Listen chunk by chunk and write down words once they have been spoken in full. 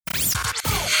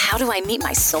How do I meet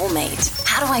my soulmate?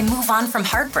 How do I move on from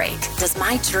heartbreak? Does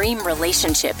my dream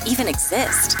relationship even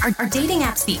exist? Are dating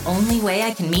apps the only way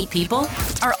I can meet people?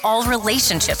 Are all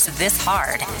relationships this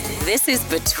hard? This is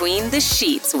Between the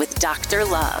Sheets with Dr.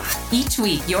 Love. Each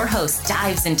week, your host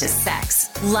dives into sex,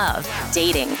 love,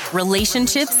 dating,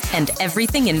 relationships, and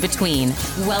everything in between.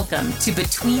 Welcome to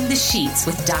Between the Sheets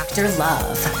with Dr.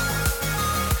 Love.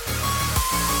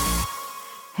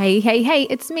 Hey,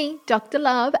 it's me, Dr.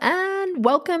 Love, and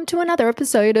welcome to another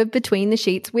episode of Between the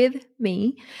Sheets with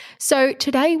me. So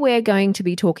today we're going to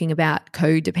be talking about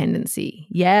codependency.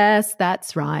 Yes,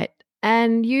 that's right.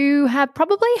 And you have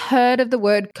probably heard of the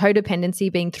word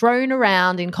codependency being thrown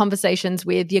around in conversations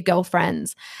with your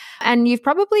girlfriends. And you've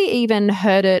probably even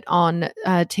heard it on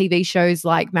TV shows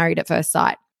like Married at First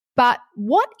Sight. But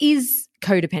what is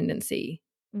codependency?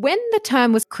 When the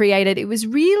term was created, it was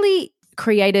really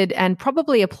created and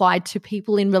probably applied to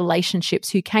people in relationships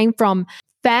who came from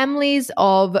families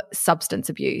of substance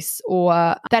abuse or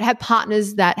that have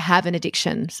partners that have an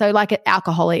addiction. So like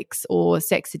alcoholics or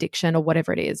sex addiction or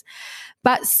whatever it is.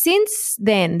 But since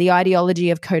then, the ideology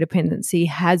of codependency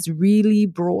has really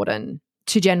broadened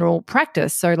to general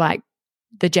practice. So like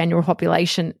the general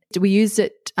population, we use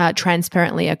it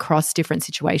transparently across different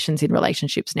situations in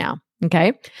relationships now.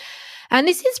 Okay. And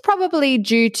this is probably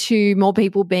due to more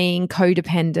people being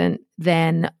codependent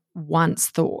than once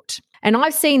thought. And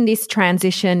I've seen this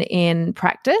transition in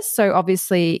practice. So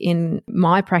obviously in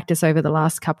my practice over the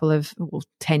last couple of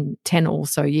 10 or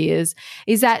so years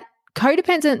is that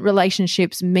codependent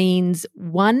relationships means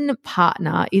one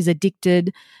partner is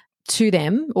addicted to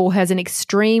them or has an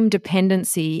extreme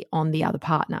dependency on the other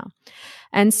partner.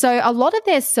 And so a lot of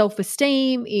their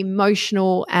self-esteem,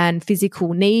 emotional and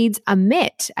physical needs are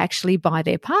met actually by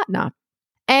their partner.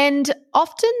 And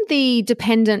often the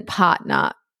dependent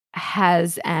partner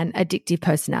has an addictive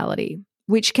personality,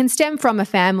 which can stem from a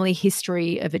family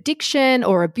history of addiction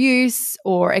or abuse,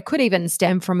 or it could even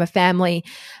stem from a family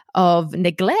of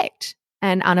neglect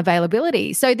and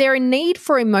unavailability. So their need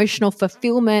for emotional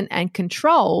fulfillment and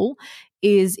control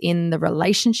is in the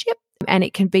relationship, and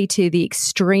it can be to the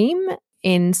extreme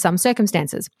in some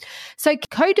circumstances. So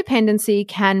codependency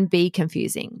can be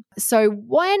confusing. So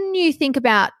when you think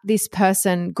about this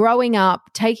person growing up,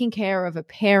 taking care of a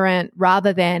parent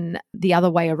rather than the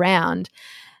other way around,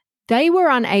 they were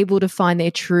unable to find their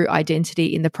true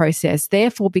identity in the process,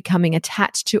 therefore becoming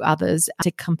attached to others to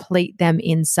complete them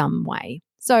in some way.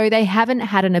 So they haven't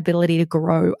had an ability to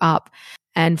grow up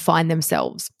and find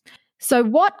themselves. So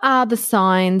what are the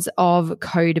signs of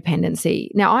codependency?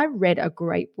 Now, I read a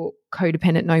great book,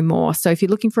 Codependent No More. So if you're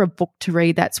looking for a book to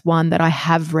read, that's one that I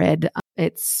have read.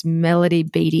 It's Melody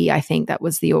Beattie, I think that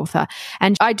was the author.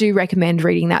 And I do recommend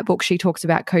reading that book. She talks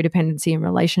about codependency in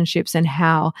relationships and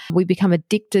how we become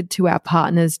addicted to our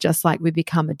partners just like we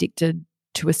become addicted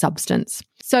to a substance.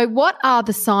 So what are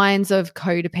the signs of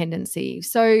codependency?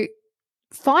 So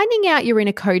finding out you're in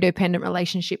a codependent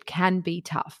relationship can be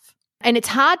tough. And it's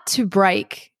hard to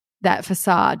break that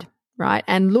facade, right?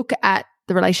 And look at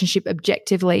the relationship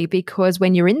objectively, because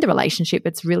when you're in the relationship,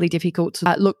 it's really difficult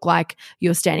to look like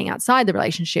you're standing outside the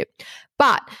relationship.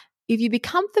 But if you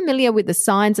become familiar with the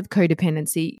signs of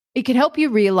codependency, it could help you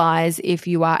realize if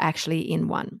you are actually in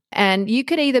one. And you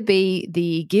could either be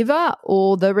the giver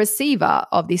or the receiver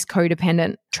of this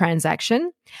codependent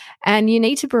transaction. And you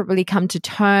need to probably come to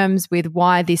terms with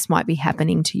why this might be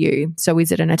happening to you. So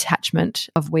is it an attachment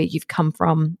of where you've come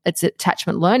from? It's an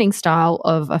attachment learning style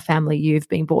of a family you've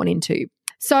been born into.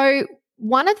 So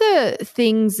one of the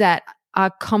things that are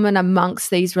common amongst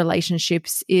these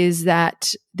relationships is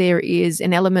that there is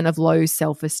an element of low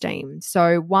self-esteem.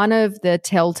 So one of the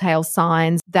telltale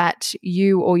signs that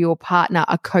you or your partner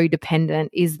are codependent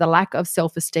is the lack of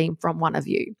self-esteem from one of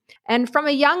you. And from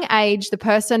a young age, the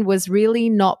person was really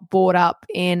not brought up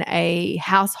in a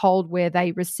household where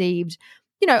they received,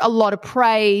 a lot of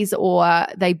praise, or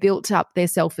they built up their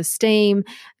self-esteem.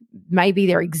 Maybe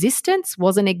their existence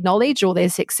wasn't acknowledged, or their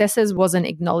successes wasn't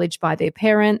acknowledged by their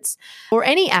parents, or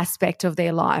any aspect of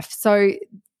their life. So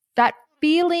that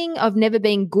feeling of never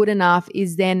being good enough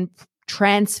is then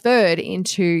transferred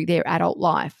into their adult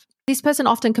life. This person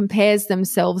often compares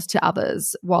themselves to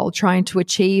others while trying to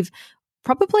achieve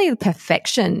probably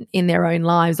perfection in their own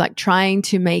lives, like trying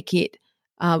to make it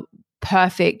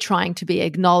perfect, trying to be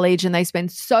acknowledged, and they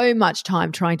spend so much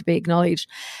time trying to be acknowledged.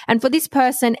 And for this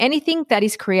person, anything that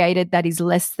is created that is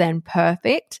less than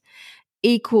perfect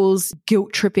equals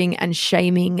guilt tripping and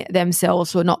shaming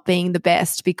themselves for not being the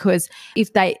best, because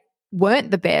if they weren't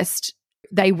the best,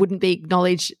 they wouldn't be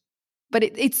acknowledged But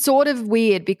it's sort of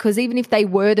weird because even if they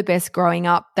were the best growing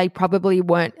up, they probably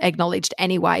weren't acknowledged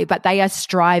anyway, but they are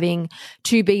striving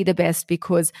to be the best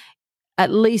because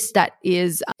at least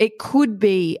it could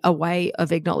be a way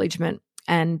of acknowledgement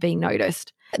and being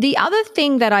noticed. The other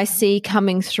thing that I see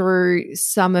coming through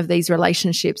some of these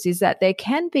relationships is that there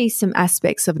can be some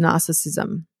aspects of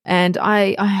narcissism. And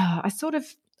I sort of,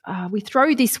 we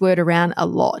throw this word around a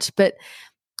lot, but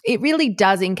it really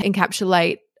does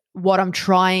encapsulate what I'm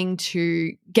trying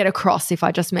to get across if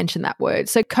I just mention that word.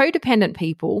 So codependent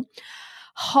people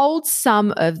hold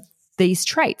some of these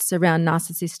traits around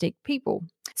narcissistic people,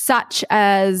 such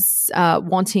as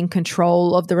wanting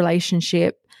control of the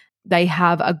relationship. They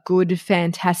have a good,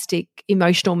 fantastic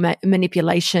emotional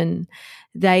manipulation.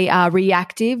 They are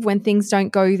reactive when things don't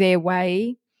go their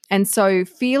way. And so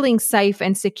feeling safe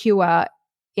and secure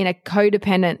in a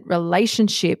codependent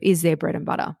relationship is their bread and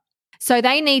butter. So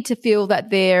they need to feel that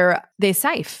they're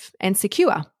safe and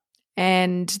secure.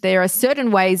 And there are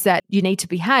certain ways that you need to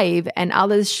behave and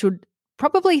others should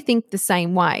probably think the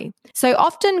same way. So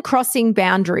often crossing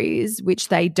boundaries, which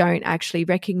they don't actually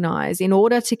recognize, in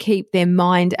order to keep their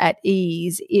mind at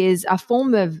ease is a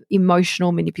form of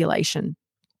emotional manipulation.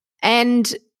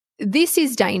 And this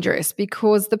is dangerous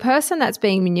because the person that's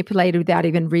being manipulated without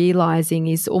even realizing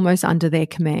is almost under their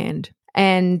command.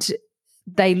 And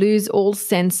they lose all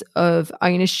sense of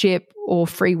ownership or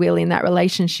free will in that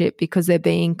relationship because they're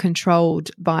being controlled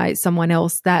by someone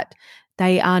else that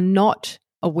they are not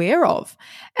aware of.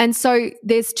 And so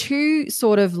there's two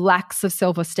sort of lacks of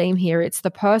self-esteem here. It's the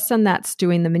person that's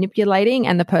doing the manipulating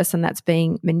and the person that's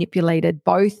being manipulated.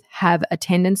 Both have a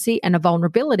tendency and a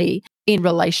vulnerability in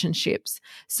relationships.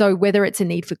 So whether it's a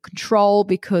need for control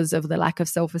because of the lack of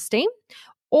self-esteem,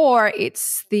 or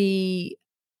it's the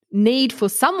need for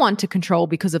someone to control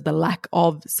because of the lack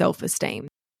of self-esteem.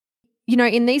 You know,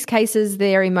 in these cases,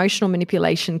 their emotional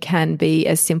manipulation can be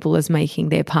as simple as making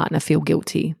their partner feel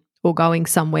guilty or going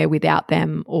somewhere without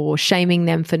them or shaming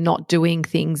them for not doing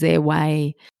things their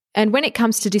way. And when it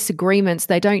comes to disagreements,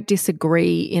 they don't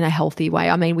disagree in a healthy way.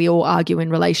 I mean, we all argue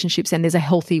in relationships and there's a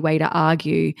healthy way to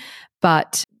argue.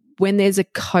 But when there's a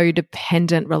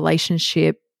codependent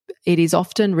relationship, it is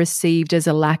often received as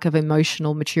a lack of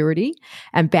emotional maturity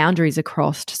and boundaries are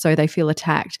crossed, so they feel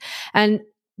attacked. And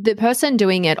the person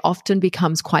doing it often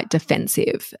becomes quite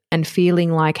defensive and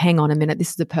feeling like, hang on a minute,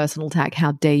 this is a personal attack.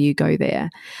 How dare you go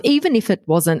there? Even if it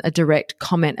wasn't a direct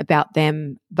comment about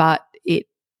them, but it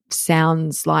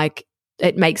sounds like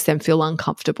it makes them feel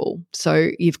uncomfortable. So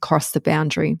you've crossed the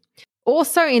boundary.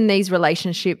 Also in these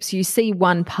relationships, you see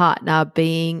one partner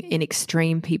being an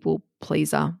extreme people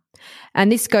pleaser.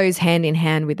 And this goes hand in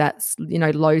hand with that,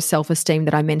 low self-esteem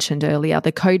that I mentioned earlier.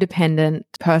 The codependent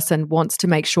person wants to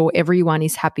make sure everyone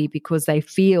is happy because they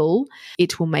feel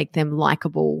it will make them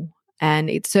likable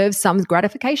and it serves some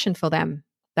gratification for them.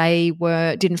 They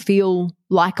didn't feel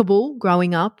likable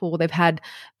growing up, or they've had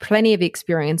plenty of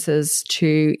experiences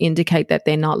to indicate that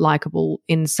they're not likable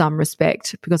in some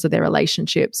respect because of their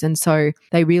relationships. And so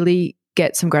they really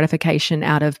get some gratification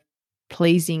out of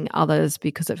pleasing others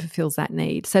because it fulfills that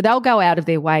need. So they'll go out of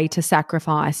their way to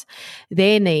sacrifice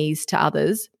their needs to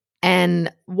others.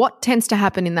 And what tends to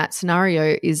happen in that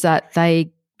scenario is that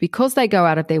because they go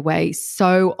out of their way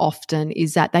so often,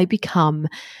 is that they become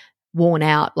worn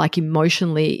out, like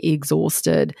emotionally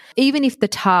exhausted. Even if the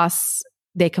tasks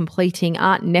they're completing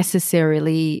aren't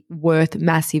necessarily worth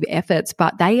massive efforts,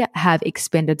 but they have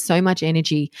expended so much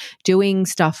energy doing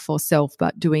stuff for self,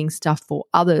 but doing stuff for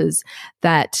others,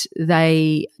 that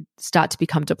they start to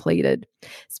become depleted.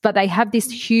 But they have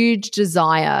this huge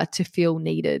desire to feel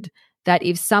needed, that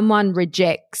if someone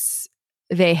rejects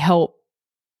their help,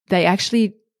 they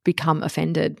actually become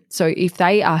offended. So if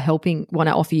they are want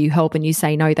to offer you help and you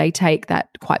say no, they take that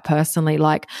quite personally,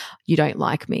 like, you don't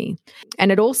like me.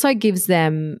 And it also gives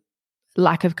them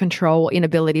lack of control,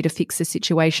 inability to fix the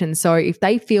situation. So if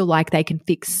they feel like they can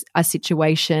fix a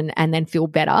situation and then feel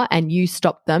better and you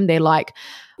stop them, they're like,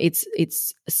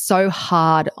 it's so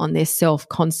hard on their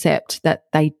self-concept that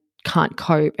they can't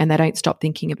cope and they don't stop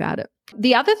thinking about it.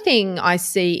 The other thing I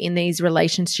see in these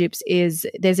relationships is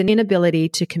there's an inability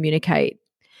to communicate.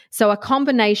 So a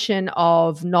combination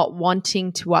of not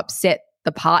wanting to upset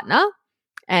the partner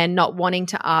and not wanting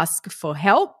to ask for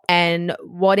help and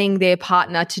wanting their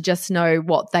partner to just know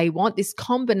what they want, this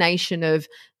combination of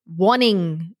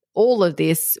wanting all of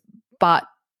this, but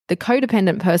the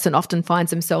codependent person often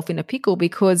finds themselves in a pickle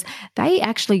because they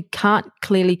actually can't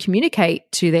clearly communicate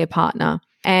to their partner.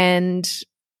 And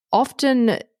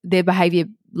often their behavior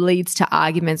leads to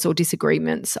arguments or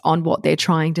disagreements on what they're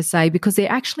trying to say because they're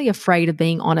actually afraid of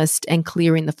being honest and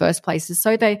clear in the first place.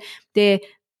 So they're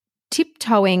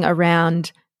tiptoeing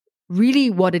around really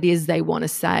what it is they want to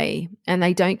say, and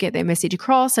they don't get their message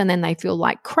across, and then they feel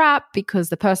like crap because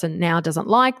the person now doesn't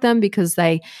like them because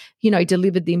they,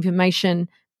 delivered the information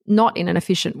not in an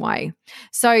efficient way.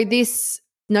 So this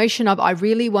notion of I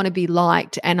really want to be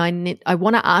liked and I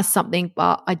want to ask something,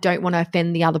 but I don't want to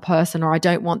offend the other person, or I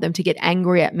don't want them to get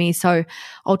angry at me. So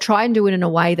I'll try and do it in a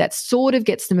way that sort of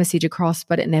gets the message across,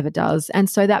 but it never does. And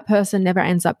so that person never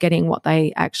ends up getting what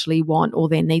they actually want or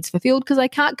their needs fulfilled because they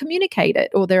can't communicate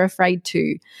it or they're afraid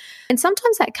to. And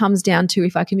sometimes that comes down to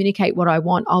if I communicate what I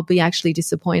want, I'll be actually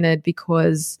disappointed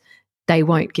because they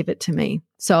won't give it to me.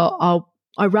 So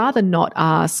I'd rather not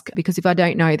ask, because if I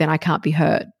don't know, then I can't be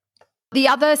hurt. The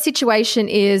other situation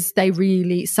is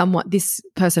this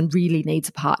person really needs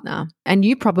a partner. And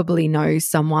you probably know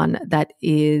someone that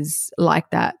is like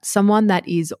that, someone that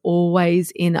is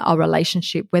always in a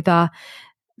relationship, whether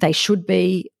they should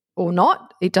be or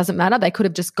not. It doesn't matter. They could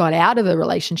have just got out of a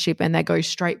relationship and they go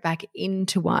straight back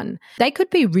into one. They could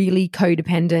be really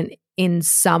codependent in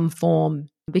some form,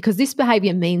 because this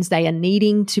behavior means they are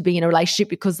needing to be in a relationship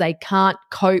because they can't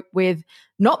cope with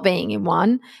not being in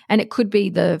one. And it could be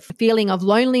the feeling of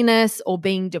loneliness or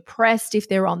being depressed if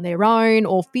they're on their own,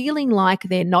 or feeling like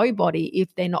they're nobody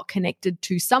if they're not connected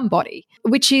to somebody,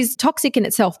 which is toxic in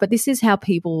itself. But this is how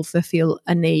people fulfill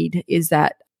a need, is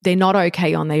that they're not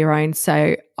okay on their own.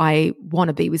 So I want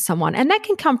to be with someone. And that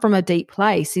can come from a deep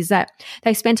place, is that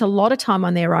they spent a lot of time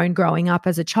on their own growing up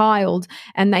as a child,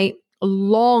 and they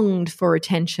longed for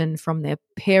attention from their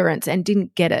parents and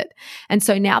didn't get it. And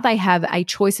so now they have a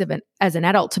choice as an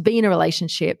adult to be in a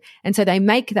relationship. And so they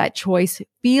make that choice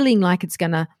feeling like it's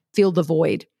going to fill the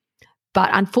void.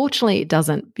 But unfortunately it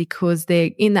doesn't, because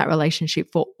they're in that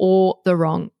relationship for all the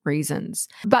wrong reasons.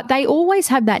 But they always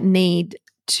have that need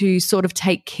to sort of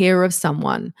take care of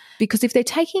someone, because if they're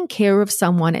taking care of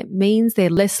someone, it means they're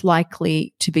less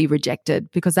likely to be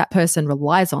rejected because that person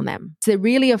relies on them. So they're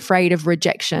really afraid of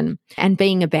rejection and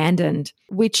being abandoned,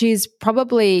 which is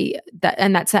probably that,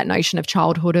 and that's that notion of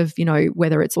childhood of,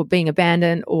 whether it's being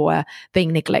abandoned or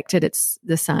being neglected, it's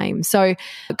the same. So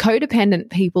codependent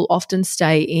people often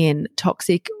stay in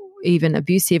toxic, even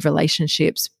abusive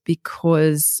relationships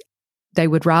because they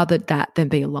would rather that than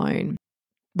be alone.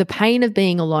 The pain of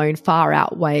being alone far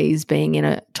outweighs being in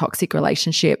a toxic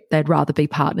relationship. They'd rather be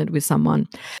partnered with someone.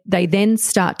 They then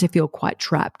start to feel quite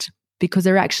trapped because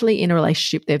they're actually in a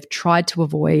relationship they've tried to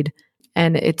avoid,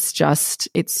 and it's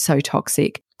so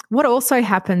toxic. What also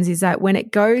happens is that when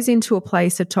it goes into a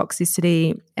place of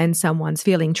toxicity and someone's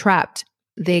feeling trapped,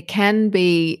 there can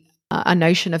be a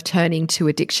notion of turning to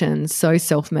addictions, so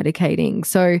self-medicating.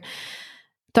 So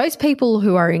those people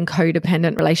who are in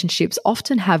codependent relationships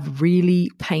often have really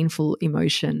painful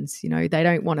emotions. They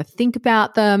don't want to think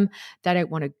about them. They don't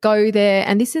want to go there.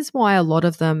 And this is why a lot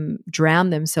of them drown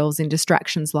themselves in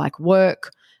distractions like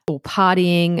work or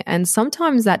partying. And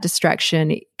sometimes that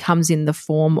distraction comes in the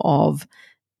form of,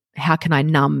 how can I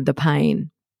numb the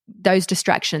pain? Those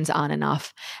distractions aren't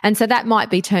enough. And so that might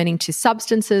be turning to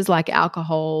substances like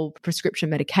alcohol, prescription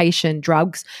medication,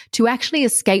 drugs, to actually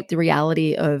escape the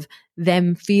reality of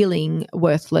them feeling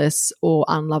worthless or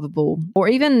unlovable, or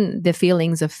even the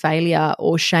feelings of failure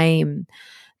or shame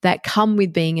that come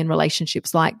with being in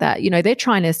relationships like that. They're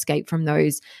trying to escape from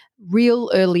those real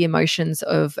early emotions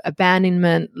of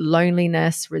abandonment,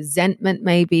 loneliness, resentment,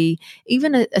 maybe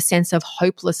even a sense of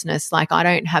hopelessness, like I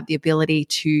don't have the ability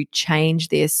to change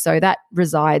this. So that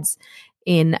resides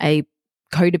in a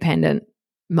codependent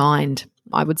mind,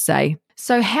 I would say.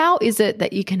 So how is it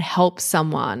that you can help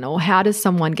someone, or how does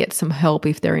someone get some help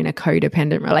if they're in a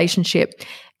codependent relationship?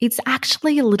 It's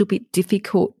actually a little bit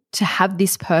difficult to have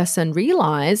this person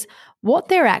realize what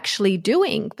they're actually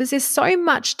doing, because there's so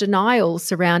much denial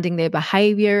surrounding their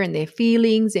behavior and their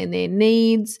feelings and their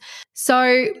needs.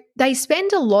 So they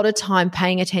spend a lot of time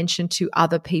paying attention to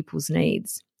other people's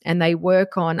needs, and they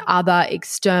work on other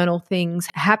external things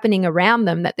happening around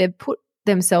them that they've put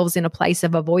themselves in a place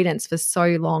of avoidance for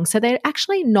so long. So they're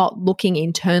actually not looking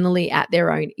internally at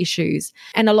their own issues.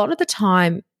 And a lot of the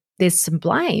time there's some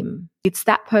blame. It's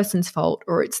that person's fault,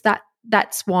 or it's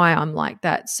that's why I'm like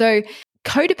that. So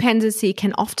codependency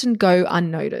can often go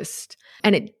unnoticed,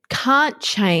 and it can't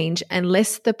change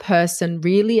unless the person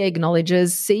really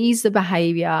acknowledges, sees the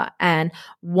behavior, and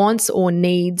wants or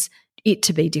needs it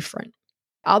to be different.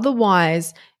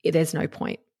 Otherwise, there's no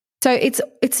point. So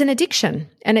it's an addiction,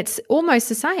 and it's almost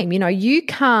the same. You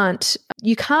can't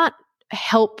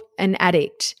help an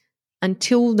addict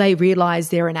until they realize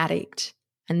they're an addict.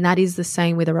 And that is the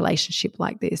same with a relationship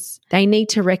like this. They need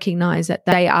to recognize that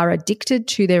they are addicted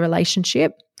to their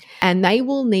relationship, and they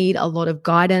will need a lot of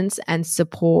guidance and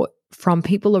support from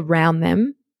people around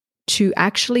them to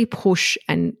actually push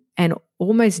and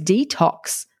almost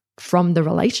detox from the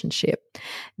relationship.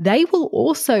 They will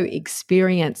also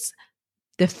experience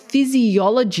the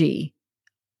physiology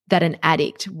that an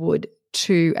addict would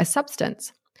to a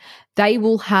substance. They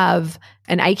will have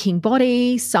an aching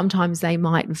body. Sometimes they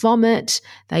might vomit.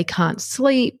 They can't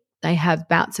sleep. They have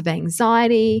bouts of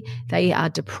anxiety. They are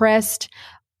depressed.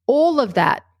 All of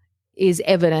that is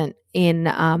evident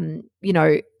in,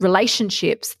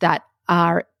 relationships that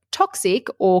are toxic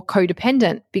or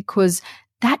codependent, because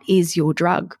that is your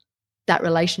drug. That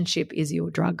relationship is your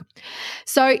drug.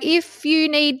 So if you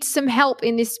need some help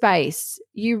in this space,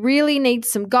 you really need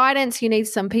some guidance, you need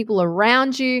some people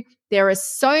around you. There are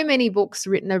so many books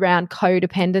written around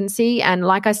codependency. And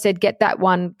like I said, get that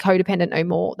one, Codependent No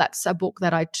More. That's a book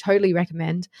that I totally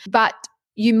recommend. But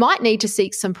you might need to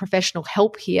seek some professional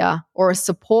help here, or a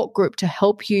support group to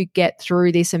help you get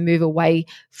through this and move away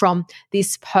from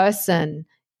this person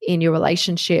in your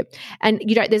relationship. And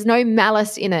there's no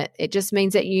malice in it. It just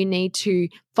means that you need to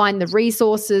find the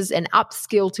resources and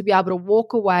upskill to be able to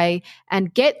walk away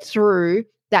and get through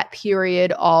that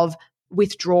period of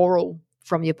withdrawal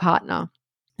from your partner.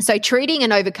 So treating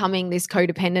and overcoming this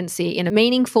codependency in a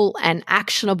meaningful and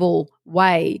actionable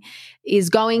way is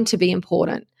going to be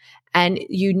important. And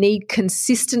you need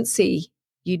consistency.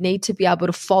 You need to be able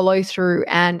to follow through,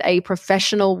 and a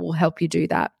professional will help you do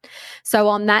that. So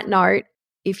on that note,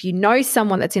 if you know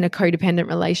someone that's in a codependent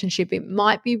relationship, it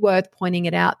might be worth pointing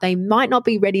it out. They might not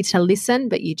be ready to listen,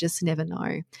 but you just never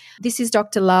know. This is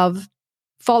Dr. Love.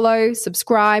 Follow,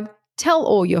 subscribe, tell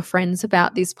all your friends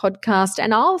about this podcast,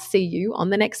 and I'll see you on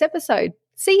the next episode.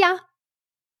 See ya.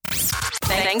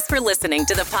 Thanks for listening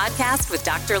to the podcast with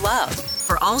Dr. Love.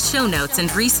 For all show notes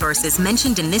and resources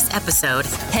mentioned in this episode,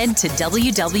 head to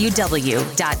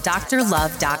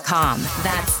www.drlove.com.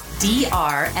 That's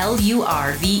DRLURVE.com.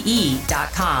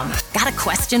 Got a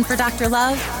question for Dr.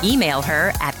 Love? Email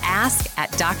her at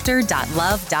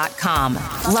ask@dr.love.com.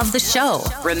 Love the show?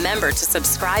 Remember to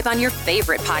subscribe on your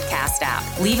favorite podcast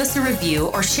app. Leave us a review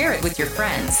or share it with your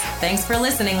friends. Thanks for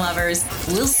listening, lovers.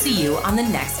 We'll see you on the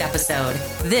next episode.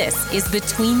 This is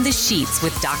Between the Sheets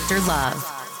with Dr.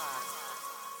 Love.